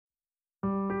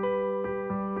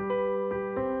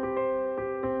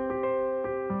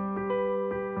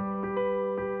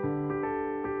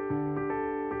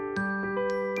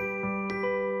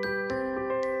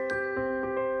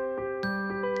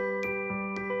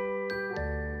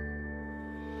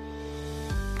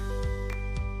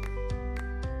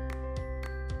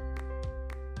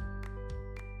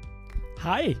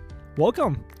Hi,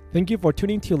 welcome. Thank you for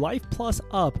tuning to Life Plus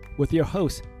Up with your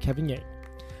host, Kevin Yang.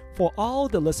 For all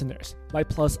the listeners, Life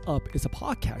Plus Up is a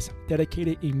podcast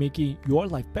dedicated in making your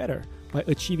life better by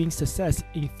achieving success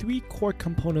in three core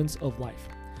components of life: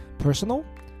 personal,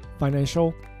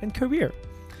 financial, and career.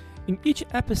 In each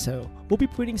episode, we'll be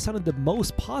bringing some of the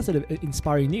most positive and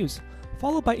inspiring news,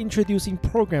 followed by introducing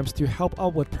programs to help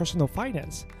out with personal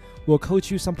finance. We'll coach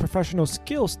you some professional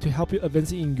skills to help you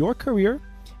advance in your career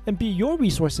and be your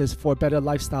resources for a better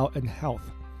lifestyle and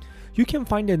health. You can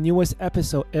find the newest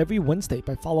episode every Wednesday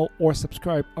by follow or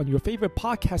subscribe on your favorite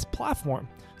podcast platform,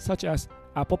 such as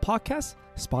Apple Podcasts,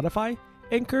 Spotify,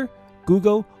 Anchor,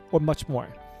 Google, or much more.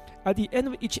 At the end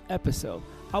of each episode,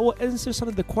 I will answer some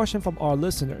of the questions from our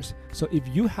listeners. So if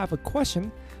you have a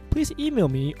question, please email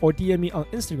me or DM me on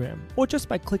Instagram, or just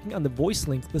by clicking on the voice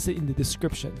link listed in the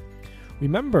description.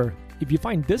 Remember, if you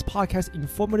find this podcast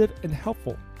informative and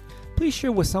helpful, please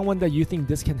share with someone that you think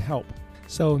this can help.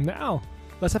 So now,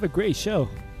 let's have a great show.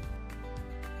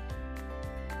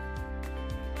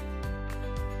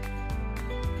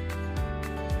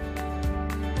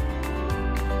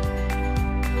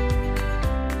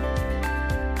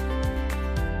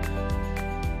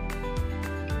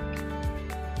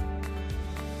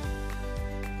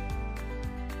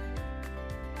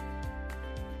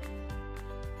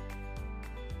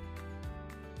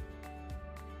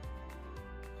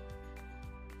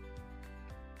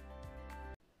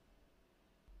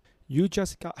 You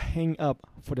just got hung up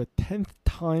for the 10th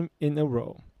time in a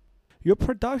row. Your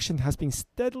production has been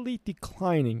steadily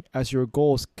declining as your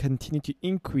goals continue to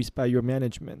increase by your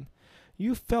management.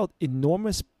 You felt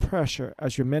enormous pressure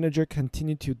as your manager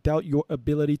continued to doubt your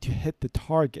ability to hit the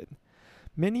target.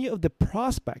 Many of the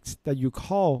prospects that you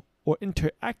call or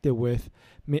interacted with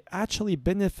may actually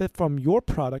benefit from your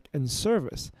product and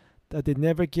service, that they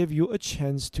never give you a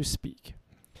chance to speak.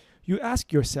 You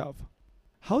ask yourself,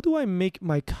 how do I make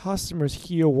my customers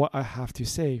hear what I have to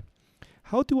say?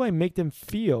 How do I make them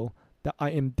feel that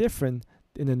I am different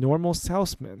than a normal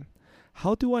salesman?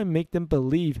 How do I make them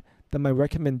believe that my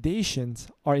recommendations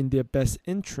are in their best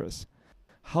interest?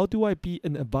 How do I be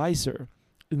an advisor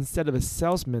instead of a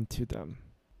salesman to them?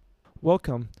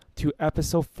 Welcome to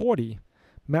episode 40,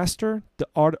 Master the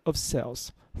Art of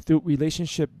Sales Through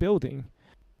Relationship Building,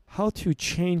 How to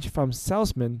Change from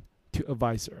Salesman to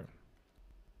Advisor.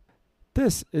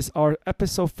 This is our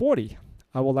episode 40.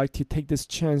 I would like to take this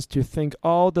chance to thank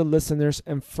all the listeners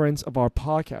and friends of our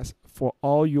podcast for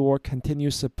all your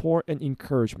continued support and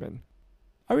encouragement.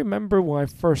 I remember when I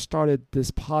first started this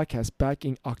podcast back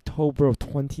in October of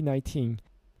 2019,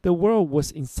 the world was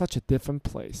in such a different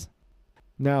place.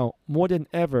 Now, more than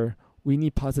ever, we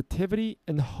need positivity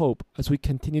and hope as we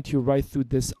continue to ride through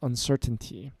this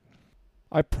uncertainty.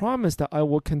 I promise that I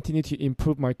will continue to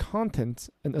improve my content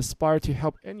and aspire to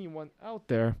help anyone out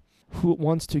there who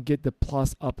wants to get the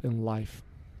plus up in life.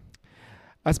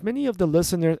 As many of the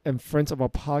listeners and friends of our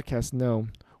podcast know,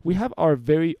 we have our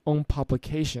very own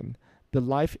publication, the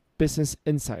Life Business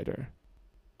Insider.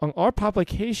 On our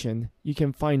publication, you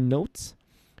can find notes,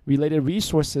 related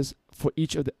resources for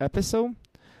each of the episodes,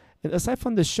 and aside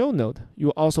from the show note, you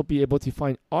will also be able to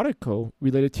find articles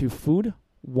related to food,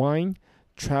 wine,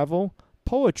 travel,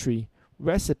 poetry,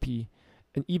 recipe,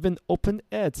 and even open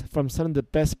ads from some of the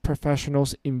best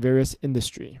professionals in various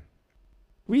industries.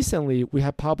 Recently, we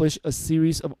have published a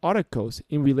series of articles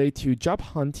in relate to job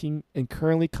hunting and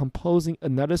currently composing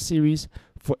another series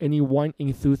for any wine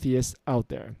enthusiasts out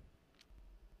there.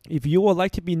 If you would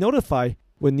like to be notified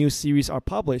when new series are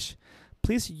published,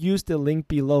 please use the link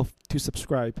below to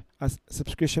subscribe, as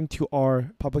subscription to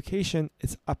our publication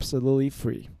is absolutely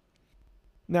free.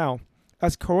 Now,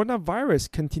 as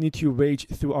coronavirus continues to rage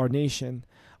through our nation,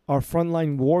 our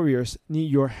frontline warriors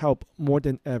need your help more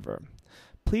than ever.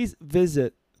 Please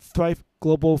visit Thrive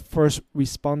Global First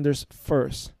Responders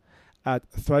First at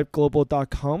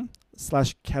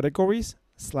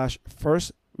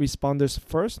thriveglobal.com/categories/first responders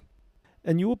first,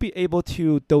 and you will be able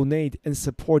to donate and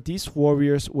support these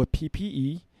warriors with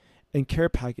PPE and care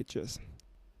packages.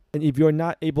 And if you're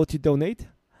not able to donate,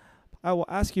 I will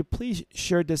ask you please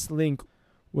share this link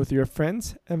with your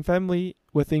friends and family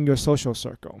within your social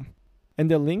circle. And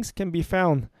the links can be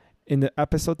found in the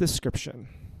episode description.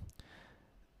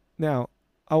 Now,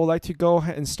 I would like to go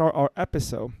ahead and start our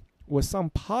episode with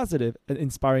some positive and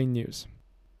inspiring news.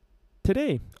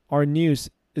 Today, our news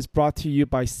is brought to you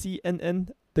by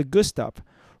CNN The Good Stuff,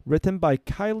 written by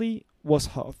Kylie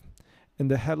Woshoff. And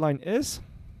the headline is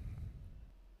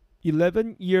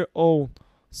 11-year-old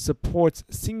supports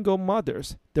single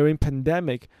mothers during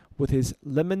pandemic with his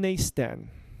lemonade stand.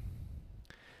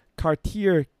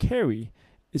 Cartier Carey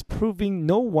is proving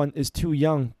no one is too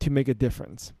young to make a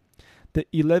difference. The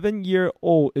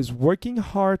 11-year-old is working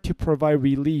hard to provide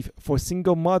relief for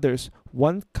single mothers,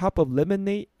 one cup of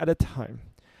lemonade at a time.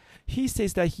 He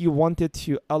says that he wanted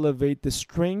to elevate the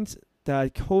strains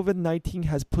that COVID-19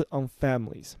 has put on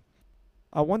families.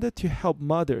 I wanted to help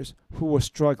mothers who were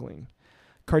struggling.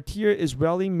 Cartier is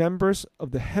rallying members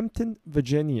of the Hampton,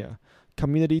 Virginia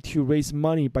community to raise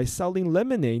money by selling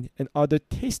lemonade and other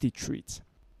tasty treats.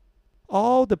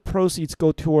 All the proceeds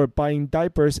go toward buying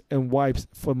diapers and wipes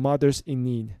for mothers in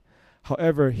need.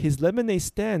 However, his lemonade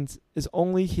stand is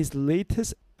only his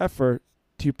latest effort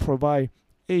to provide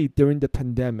aid during the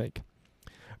pandemic.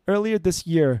 Earlier this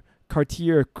year,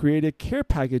 Cartier created care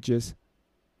packages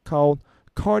called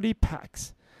Cardi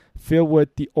Packs, filled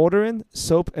with deodorant,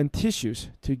 soap, and tissues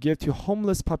to give to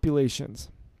homeless populations.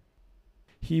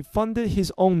 He funded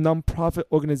his own nonprofit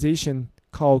organization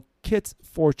called Kids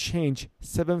for Change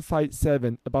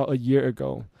 757 about a year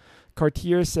ago.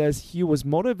 Cartier says he was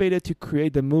motivated to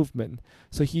create the movement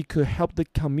so he could help the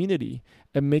community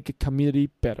and make the community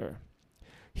better.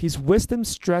 His wisdom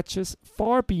stretches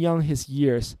far beyond his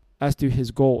years as to his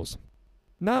goals.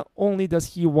 Not only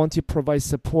does he want to provide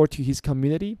support to his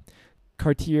community,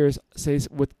 Cartier says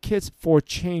with Kids for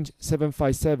Change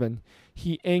 757,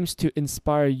 he aims to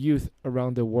inspire youth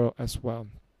around the world as well.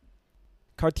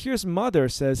 Cartier's mother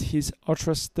says his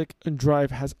altruistic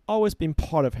drive has always been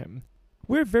part of him.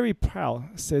 We're very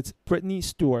proud, says Brittany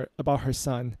Stewart about her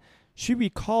son. She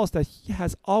recalls that he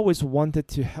has always wanted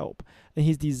to help, and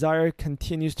his desire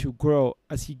continues to grow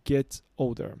as he gets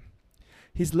older.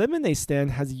 His lemonade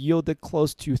stand has yielded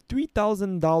close to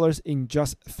 $3,000 in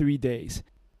just 3 days.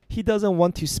 He doesn't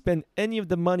want to spend any of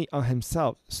the money on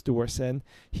himself, Stewart said.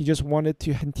 He just wanted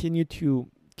to continue to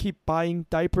keep buying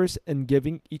diapers and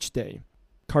giving each day.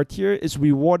 Cartier is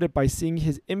rewarded by seeing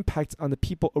his impact on the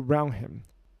people around him.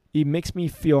 It makes me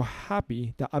feel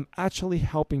happy that I'm actually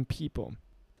helping people.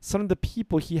 Some of the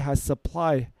people he has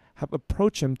supplied have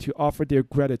approached him to offer their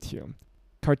gratitude.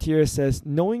 Cartier says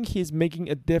knowing he's making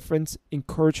a difference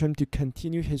encouraged him to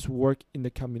continue his work in the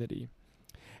community.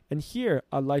 And here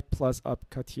at Life Plus Up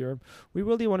Cartier, we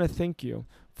really want to thank you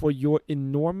for your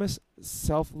enormous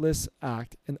selfless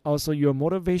act and also your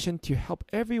motivation to help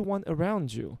everyone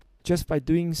around you. Just by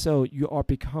doing so, you are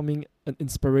becoming an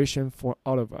inspiration for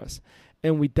all of us.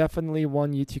 And we definitely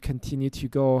want you to continue to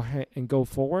go ahead and go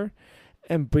forward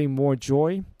and bring more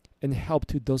joy and help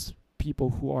to those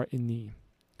people who are in need.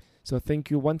 So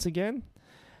thank you once again.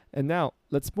 And now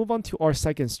let's move on to our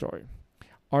second story.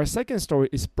 Our second story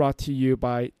is brought to you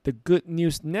by the Good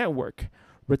News Network,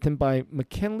 written by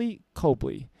McKinley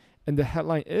Cobley. And the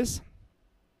headline is,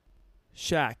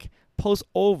 Shaq pulls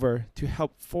over to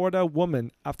help Florida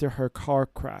woman after her car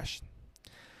crashed.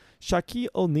 Shaquille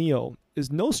O'Neal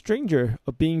is no stranger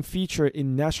of being featured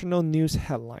in national news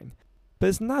headline, but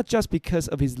it's not just because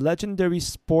of his legendary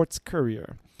sports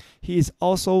career. He is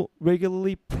also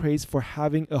regularly praised for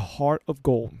having a heart of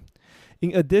gold.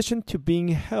 In addition to being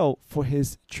held for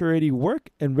his charity work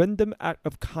and random act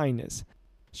of kindness,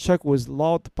 Shaq was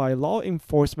logged by law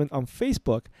enforcement on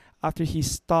Facebook after he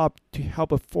stopped to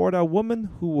help a Florida woman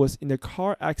who was in a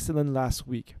car accident last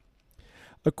week.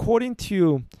 According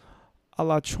to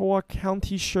Alachua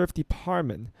County Sheriff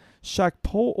Department, Shaq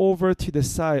pulled over to the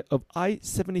side of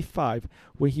I-75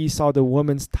 when he saw the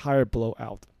woman's tire blow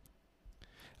out.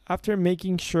 After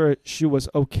making sure she was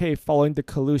okay following the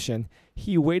collision,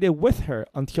 he waited with her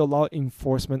until law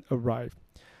enforcement arrived.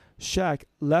 Shaq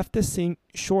left the scene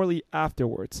shortly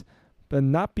afterwards, but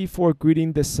not before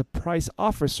greeting the surprise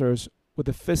officers with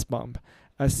a fist bump,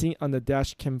 as seen on the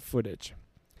dash cam footage.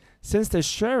 Since the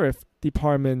sheriff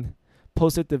department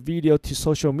posted the video to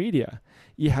social media,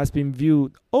 it has been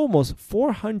viewed almost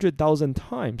 400,000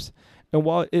 times. And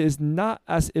while it is not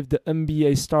as if the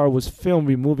NBA star was filmed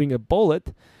removing a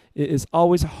bullet, it is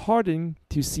always heartening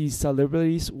to see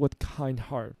celebrities with kind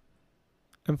heart.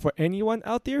 And for anyone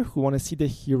out there who want to see the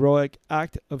heroic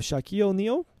act of Shaquille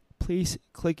O'Neal, please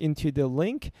click into the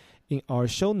link in our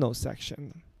show notes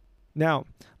section. Now,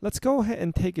 let's go ahead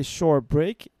and take a short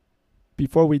break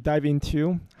before we dive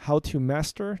into how to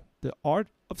master the art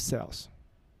of sales.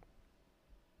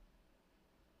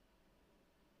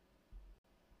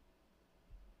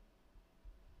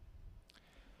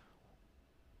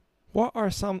 What are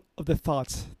some of the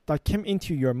thoughts that came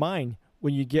into your mind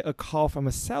when you get a call from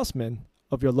a salesman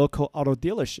of your local auto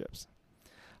dealerships?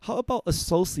 How about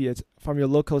associates from your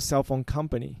local cell phone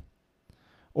company?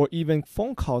 Or even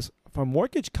phone calls from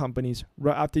mortgage companies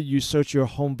right after you search your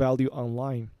home value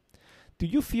online? Do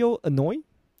you feel annoyed?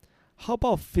 How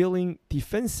about feeling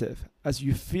defensive as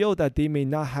you feel that they may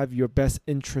not have your best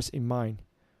interest in mind?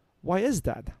 Why is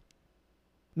that?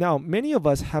 Now, many of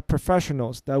us have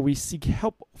professionals that we seek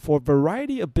help for a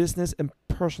variety of business and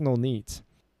personal needs.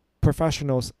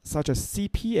 Professionals such as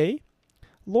CPA,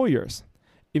 lawyers,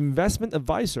 investment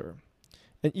advisor,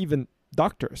 and even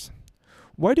doctors.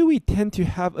 Why do we tend to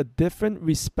have a different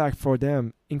respect for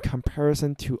them in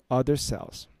comparison to other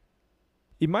sales?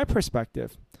 In my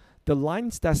perspective, the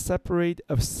lines that separate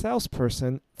a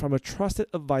salesperson from a trusted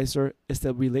advisor is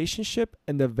the relationship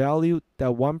and the value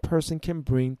that one person can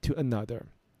bring to another.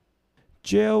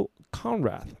 J.L.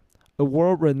 Conrad, a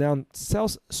world-renowned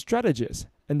sales strategist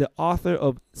and the author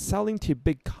of Selling to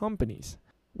Big Companies,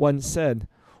 once said,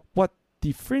 "What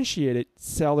differentiated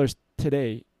sellers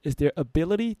today is their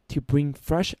ability to bring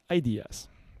fresh ideas."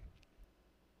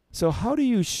 So how do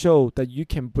you show that you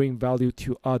can bring value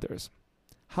to others?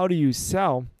 How do you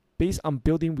sell based on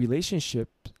building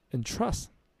relationships and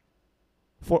trust?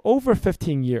 For over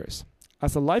 15 years,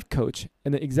 as a life coach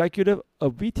and an executive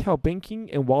of retail banking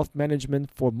and wealth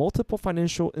management for multiple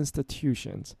financial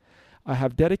institutions, I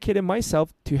have dedicated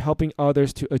myself to helping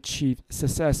others to achieve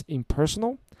success in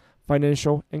personal,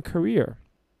 financial, and career.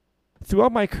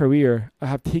 Throughout my career, I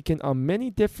have taken on many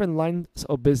different lines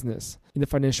of business in the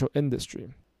financial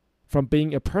industry, from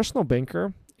being a personal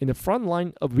banker in the front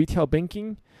line of retail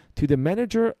banking to the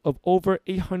manager of over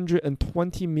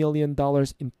 $820 million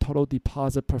in total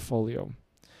deposit portfolio,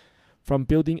 from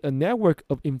building a network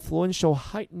of influential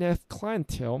high-net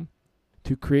clientele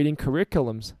to creating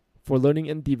curriculums for learning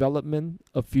and development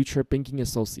of future banking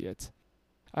associates.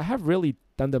 I have really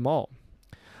done them all.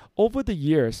 Over the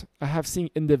years, I have seen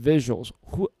individuals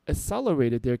who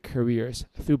accelerated their careers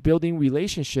through building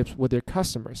relationships with their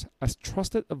customers as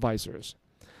trusted advisors.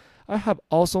 I have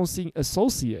also seen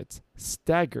associates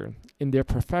stagger in their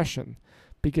profession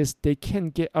because they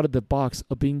can't get out of the box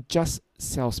of being just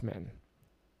salesmen.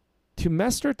 To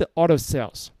master the art of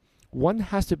sales, one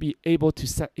has to be able to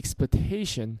set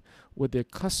expectation with their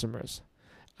customers,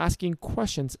 asking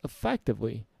questions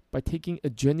effectively by taking a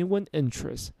genuine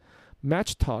interest,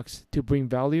 match talks to bring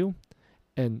value,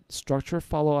 and structure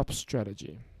follow-up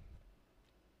strategy.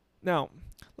 Now,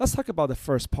 let's talk about the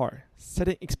first part,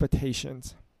 setting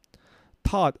expectations.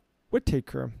 Todd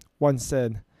Whitaker once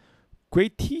said,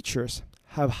 "Great teachers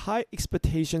have high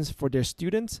expectations for their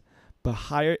students, but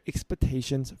higher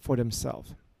expectations for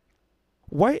themselves."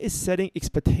 Why is setting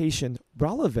expectations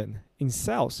relevant in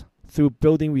sales through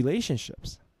building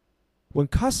relationships? When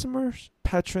customers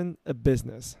patron a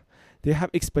business, they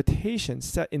have expectations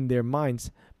set in their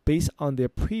minds based on their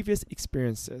previous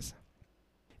experiences.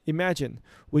 Imagine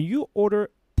when you order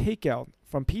takeout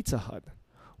from Pizza Hut,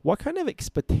 what kind of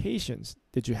expectations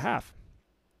did you have?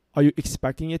 Are you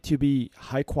expecting it to be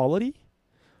high quality?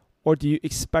 Or do you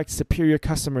expect superior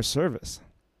customer service?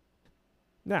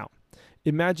 Now,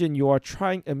 imagine you are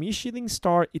trying a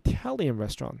Michelin-star Italian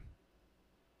restaurant.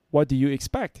 What do you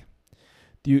expect?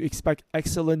 Do you expect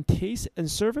excellent taste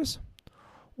and service?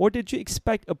 Or did you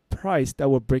expect a price that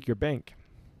will break your bank?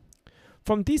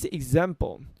 From this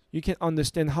example, you can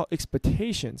understand how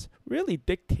expectations really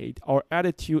dictate our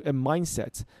attitude and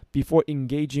mindsets before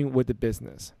engaging with the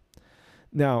business.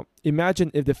 Now,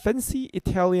 imagine if the fancy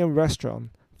Italian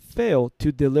restaurant failed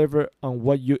to deliver on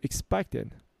what you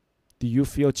expected. Do you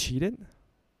feel cheated?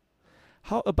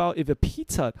 How about if a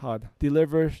Pizza Hut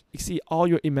delivers exceed all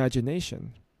your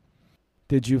imagination?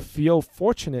 Did you feel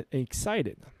fortunate and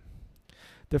excited?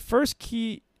 The first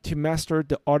key to master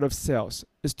the art of sales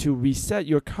is to reset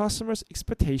your customers'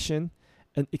 expectation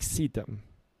and exceed them.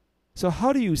 So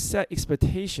how do you set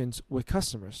expectations with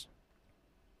customers?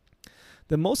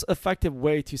 The most effective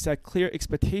way to set clear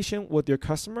expectation with your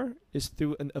customer is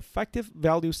through an effective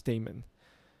value statement.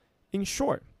 In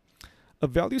short, a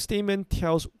value statement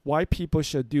tells why people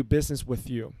should do business with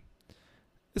you.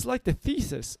 It's like the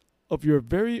thesis of your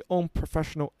very own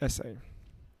professional essay.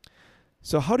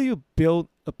 So how do you build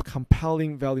a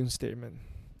compelling value statement?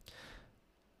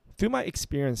 Through my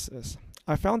experiences,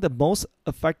 I found the most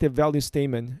effective value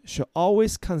statement should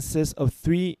always consist of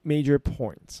 3 major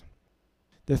points.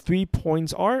 The 3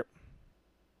 points are: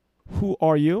 who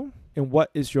are you and what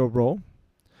is your role?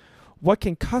 What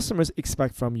can customers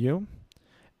expect from you?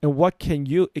 And what can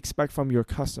you expect from your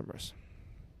customers?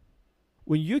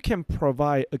 When you can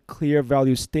provide a clear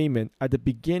value statement at the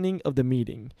beginning of the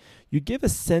meeting, you give a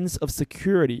sense of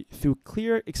security through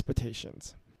clear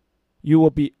expectations. You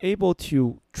will be able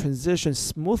to transition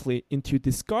smoothly into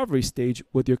discovery stage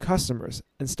with your customers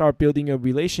and start building a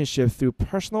relationship through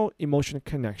personal emotional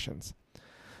connections.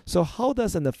 So how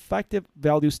does an effective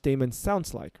value statement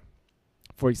sound like?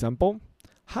 For example,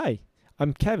 "Hi,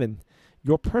 I'm Kevin,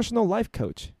 your personal life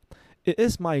coach. It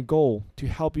is my goal to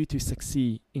help you to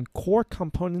succeed in core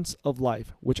components of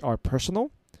life, which are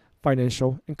personal,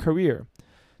 financial, and career.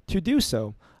 To do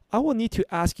so, I will need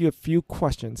to ask you a few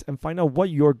questions and find out what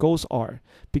your goals are,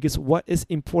 because what is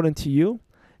important to you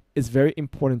is very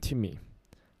important to me.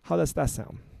 How does that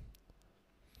sound?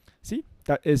 See,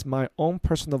 that is my own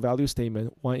personal value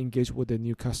statement when I engage with a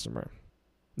new customer.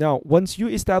 Now, once you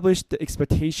establish the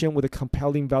expectation with a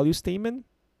compelling value statement,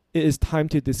 it is time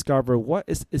to discover what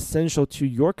is essential to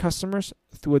your customers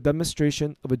through a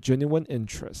demonstration of a genuine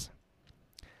interest.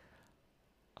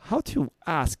 How to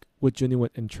ask with genuine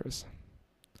interest?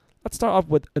 Let's start off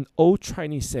with an old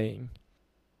Chinese saying,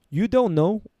 "You don't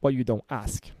know what you don't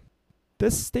ask."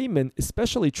 This statement is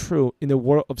especially true in the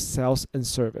world of sales and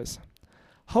service.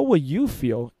 How will you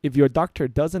feel if your doctor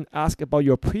doesn't ask about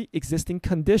your pre-existing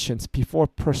conditions before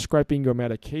prescribing your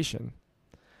medication?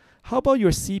 How about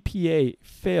your CPA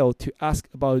failed to ask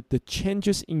about the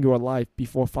changes in your life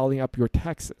before filing up your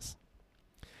taxes?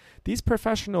 These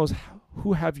professionals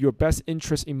who have your best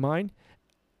interest in mind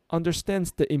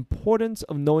understands the importance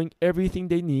of knowing everything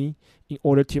they need in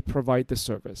order to provide the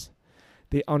service.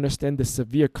 They understand the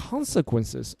severe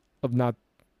consequences of not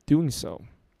doing so.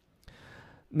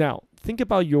 Now, think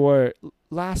about your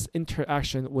last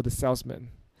interaction with a salesman.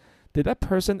 Did that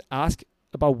person ask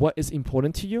about what is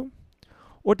important to you?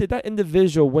 Or did that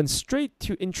individual went straight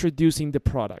to introducing the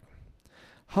product?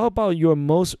 How about your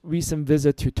most recent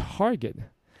visit to Target?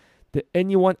 Did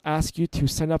anyone ask you to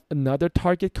sign up another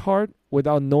Target card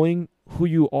without knowing who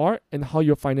you are and how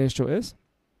your financial is?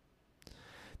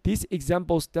 These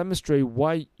examples demonstrate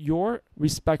why your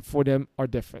respect for them are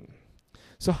different.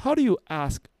 So how do you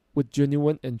ask with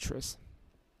genuine interest?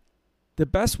 The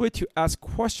best way to ask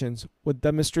questions with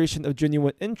demonstration of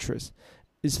genuine interest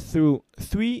is through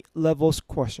 3 levels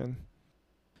question.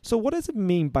 So what does it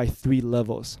mean by 3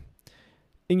 levels?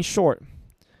 In short,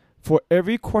 for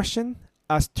every question,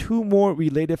 ask 2 more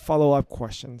related follow-up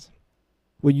questions.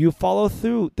 When you follow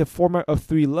through the format of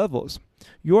 3 levels,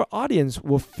 your audience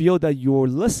will feel that you're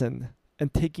listening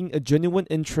and taking a genuine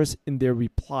interest in their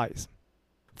replies.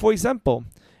 For example,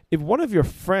 if one of your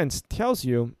friends tells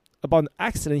you about an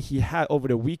accident he had over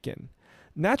the weekend,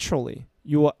 naturally,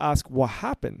 you will ask what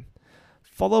happened.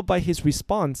 Followed by his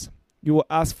response, you will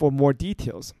ask for more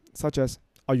details, such as,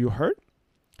 are you hurt?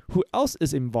 Who else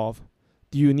is involved?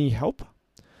 Do you need help?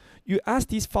 You ask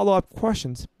these follow-up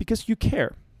questions because you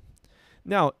care.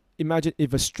 Now, imagine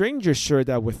if a stranger shared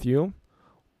that with you,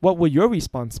 what would your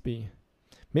response be?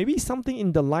 Maybe something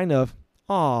in the line of,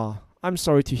 I'm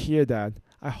sorry to hear that.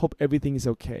 I hope everything is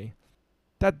okay.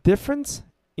 That difference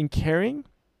in caring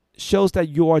shows that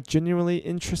you are genuinely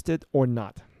interested or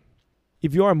not.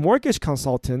 If you are a mortgage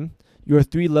consultant, your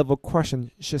 3-level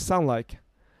question should sound like,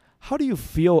 how do you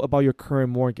feel about your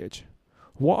current mortgage?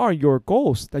 What are your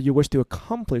goals that you wish to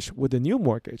accomplish with the new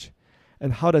mortgage?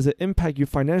 And how does it impact you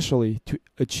financially to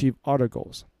achieve other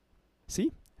goals?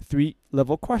 See,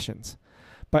 3-level questions.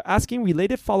 By asking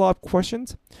related follow-up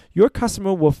questions, your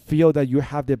customer will feel that you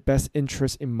have their best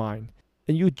interest in mind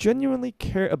and you genuinely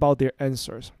care about their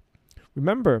answers.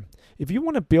 Remember, if you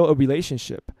want to build a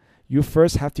relationship, you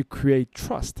first have to create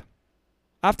trust.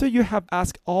 After you have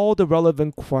asked all the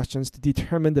relevant questions to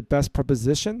determine the best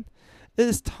proposition, it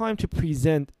is time to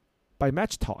present by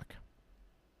match talk.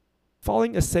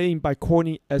 Following a saying by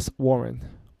Courtney S. Warren,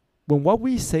 when what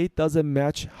we say doesn't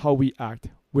match how we act,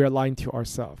 we are lying to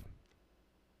ourselves.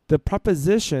 The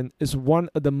proposition is one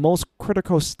of the most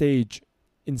critical stages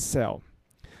in sale.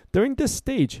 During this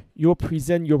stage, you will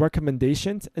present your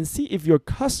recommendations and see if your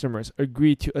customers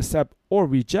agree to accept or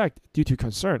reject due to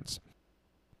concerns.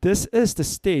 This is the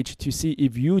stage to see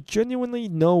if you genuinely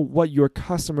know what your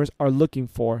customers are looking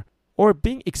for or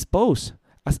being exposed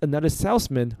as another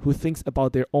salesman who thinks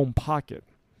about their own pocket.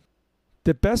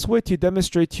 The best way to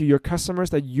demonstrate to your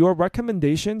customers that your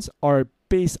recommendations are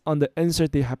based on the answer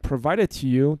they have provided to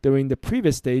you during the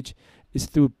previous stage is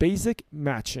through basic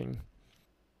matching.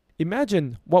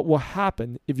 Imagine what will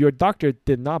happen if your doctor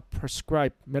did not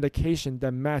prescribe medication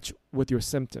that match with your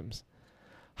symptoms.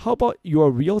 How about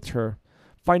your realtor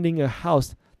finding a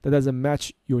house that doesn't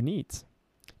match your needs?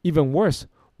 Even worse,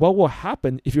 what will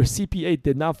happen if your CPA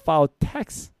did not file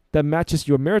tax that matches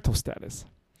your marital status?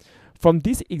 From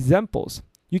these examples,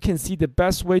 you can see the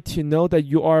best way to know that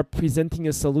you are presenting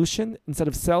a solution instead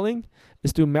of selling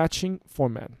is through matching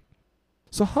format.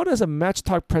 So how does a match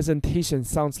talk presentation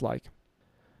sound like?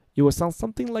 It will sound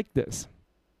something like this.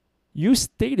 You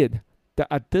stated that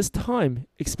at this time,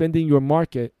 expanding your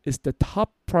market is the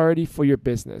top priority for your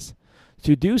business.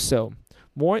 To do so,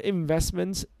 more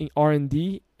investments in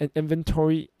R&D and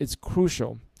inventory is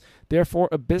crucial. Therefore,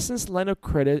 a business line of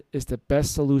credit is the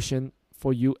best solution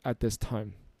for you at this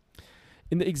time.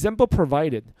 In the example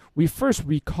provided, we first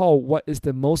recall what is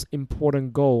the most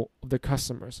important goal of the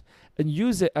customers and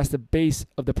use it as the base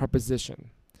of the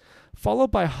proposition,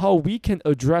 followed by how we can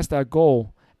address that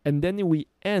goal, and then we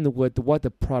end with what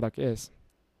the product is.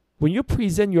 When you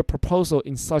present your proposal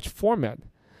in such format,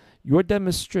 you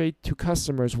demonstrate to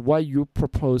customers why you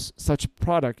propose such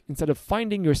product instead of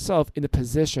finding yourself in a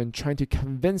position trying to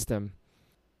convince them.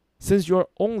 Since you're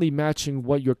only matching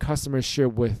what your customers share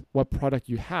with what product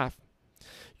you have,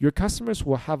 your customers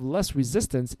will have less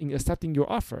resistance in accepting your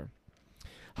offer.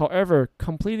 However,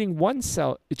 completing one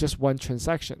sale is just one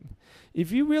transaction.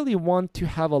 If you really want to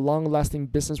have a long-lasting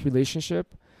business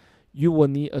relationship, you will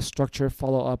need a structured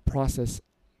follow-up process.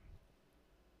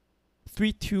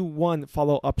 3-2-1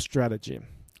 follow-up strategy.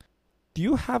 Do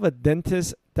you have a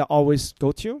dentist that always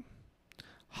go to?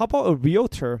 How about a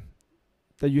realtor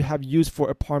that you have used for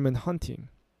apartment hunting?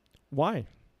 Why?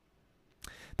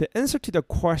 The answer to the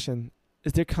question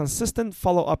is their consistent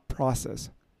follow-up process.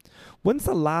 When's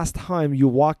the last time you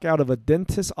walk out of a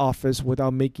dentist's office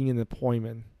without making an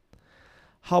appointment?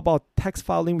 How about text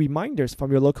filing reminders from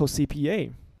your local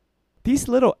CPA? These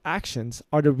little actions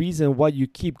are the reason why you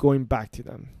keep going back to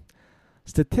them.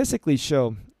 Statistically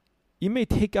show, it may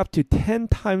take up to 10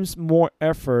 times more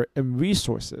effort and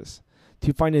resources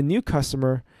to find a new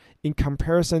customer in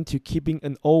comparison to keeping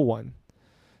an old one.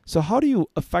 So how do you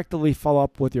effectively follow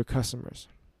up with your customers?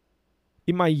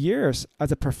 In my years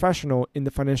as a professional in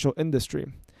the financial industry,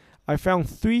 I found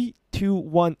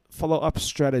 3-2-1 follow-up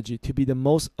strategy to be the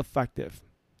most effective.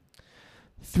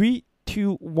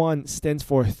 3-2-1 stands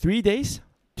for 3 days,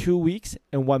 2 weeks,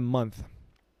 and 1 month.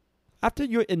 After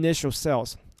your initial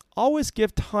sales, always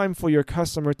give time for your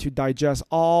customer to digest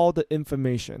all the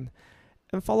information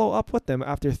and follow up with them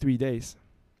after 3 days.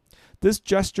 This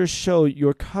gesture shows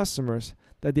your customers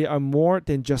that they are more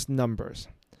than just numbers.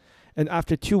 And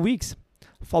after 2 weeks,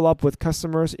 follow up with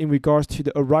customers in regards to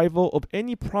the arrival of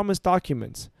any promised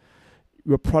documents,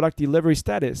 your product delivery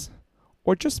status,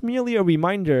 or just merely a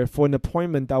reminder for an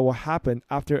appointment that will happen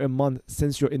after a month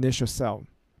since your initial sale.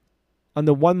 On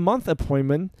the 1 month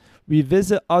appointment,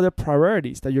 revisit other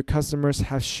priorities that your customers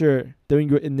have shared during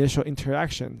your initial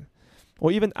interaction,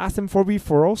 or even ask them for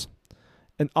referrals,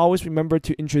 and always remember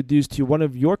to introduce to one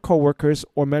of your coworkers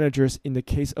or managers in the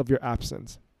case of your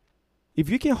absence. If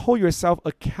you can hold yourself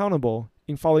accountable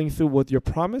in following through with your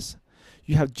promise,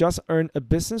 you have just earned a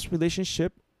business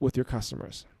relationship with your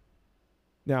customers.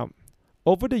 Now,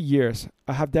 over the years,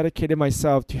 I have dedicated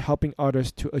myself to helping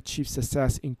others to achieve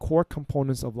success in core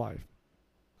components of life.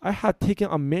 I have taken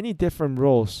on many different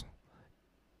roles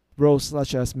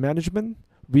such as management,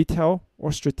 retail,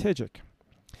 or strategic.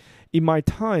 In my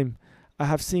time, I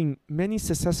have seen many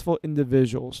successful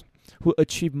individuals who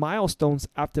achieve milestones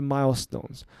after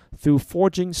milestones through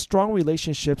forging strong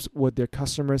relationships with their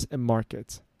customers and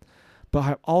markets. But I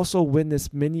have also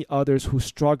witnessed many others who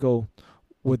struggle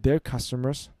with their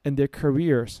customers and their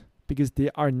careers because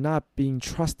they are not being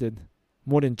trusted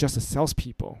more than just as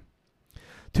salespeople.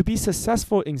 To be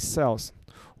successful in sales,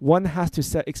 one has to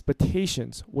set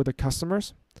expectations with the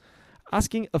customers,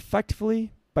 asking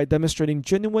effectively by demonstrating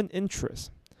genuine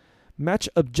interest, match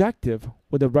objective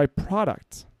with the right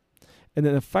products, and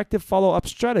an effective follow-up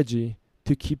strategy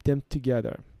to keep them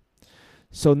together.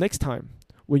 So next time,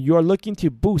 when you are looking to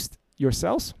boost your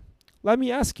sales, let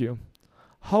me ask you,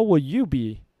 how will you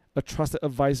be a trusted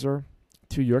advisor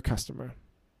to your customer?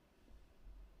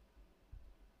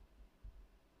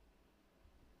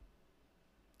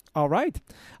 All right.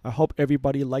 I hope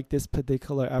everybody liked this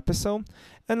particular episode.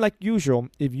 And like usual,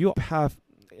 if you have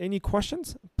any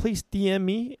questions, please DM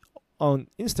me on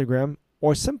Instagram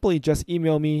or simply just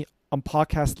email me on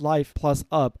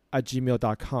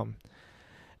podcastlifeplusup@gmail.com.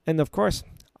 And of course,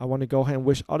 I want to go ahead and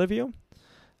wish all of you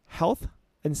health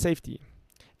and safety.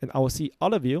 And I will see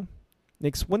all of you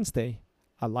next Wednesday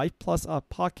at Life Plus Up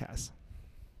podcast.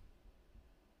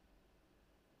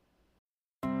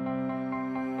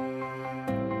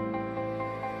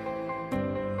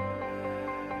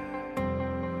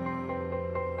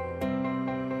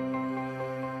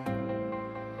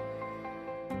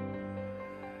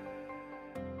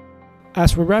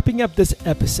 As we're wrapping up this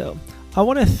episode, I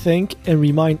want to thank and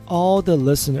remind all the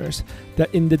listeners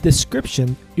that in the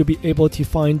description, you'll be able to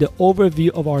find the overview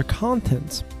of our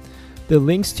contents, the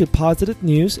links to positive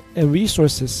news and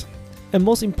resources, and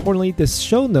most importantly, the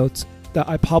show notes that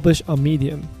I publish on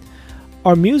Medium.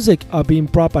 Our music are being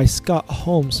brought by Scott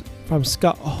Holmes from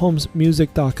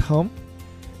scottholmesmusic.com.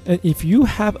 And if you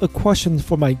have a question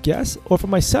for my guests or for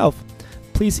myself,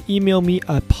 please email me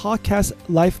at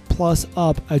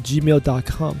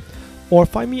podcastlifeplusup@gmail.com or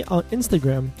find me on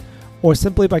Instagram or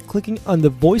simply by clicking on the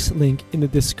voice link in the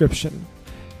description.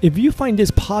 If you find this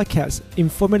podcast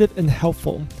informative and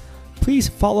helpful, please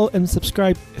follow and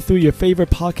subscribe through your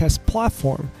favorite podcast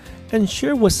platform and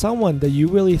share with someone that you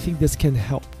really think this can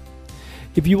help.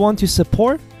 If you want to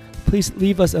support, please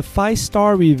leave us a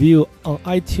 5-star review on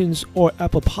iTunes or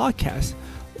Apple Podcasts,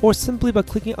 or simply by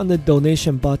clicking on the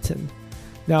donation button.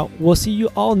 Now, we'll see you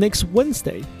all next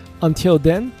Wednesday. Until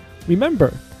then,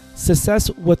 remember, success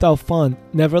without fun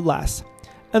never lasts.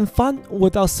 And fun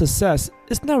without success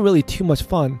is not really too much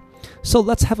fun. So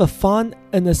let's have a fun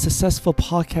and a successful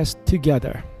podcast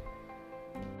together.